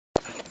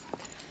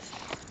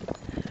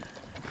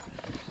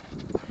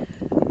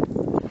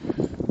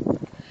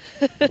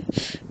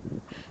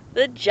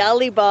The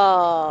Jolly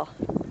Ball.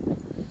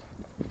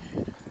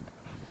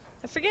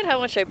 I forget how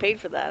much I paid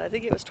for that. I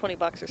think it was 20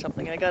 bucks or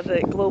something. I got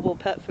it at Global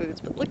Pet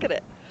Foods, but look at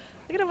it.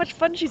 Look at how much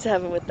fun she's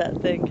having with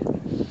that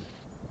thing.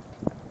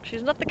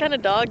 She's not the kind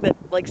of dog that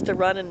likes to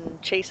run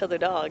and chase other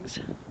dogs.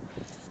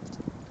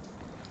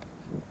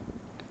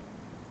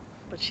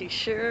 But she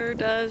sure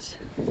does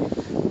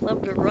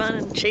love to run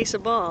and chase a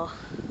ball.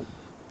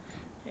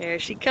 There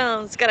she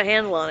comes. It's got a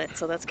handle on it,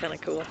 so that's kind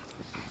of cool.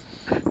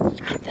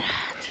 Look at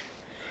that.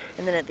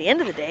 And then at the end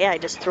of the day, I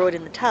just throw it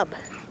in the tub.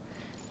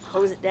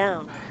 Hose it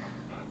down.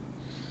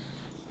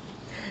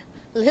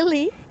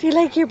 Lily, do you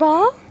like your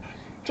ball?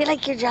 Do you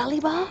like your Jolly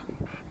Ball?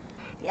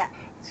 Yeah,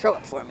 throw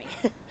it for me.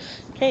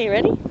 Okay, you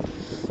ready?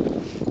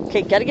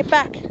 Okay, gotta get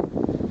back.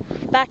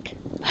 Back.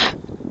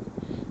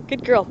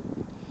 Good girl.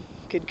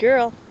 Good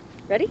girl.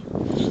 Ready?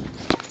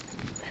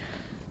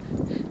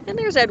 And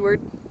there's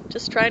Edward,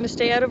 just trying to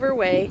stay out of her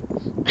way.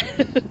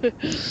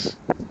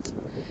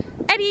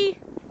 Eddie!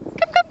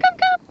 Come, come, come,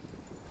 come!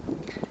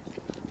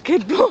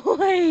 Good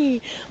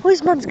boy!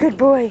 Who's Mom's good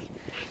boy?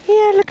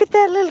 Yeah, look at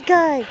that little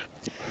guy.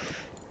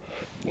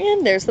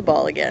 And there's the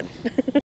ball again.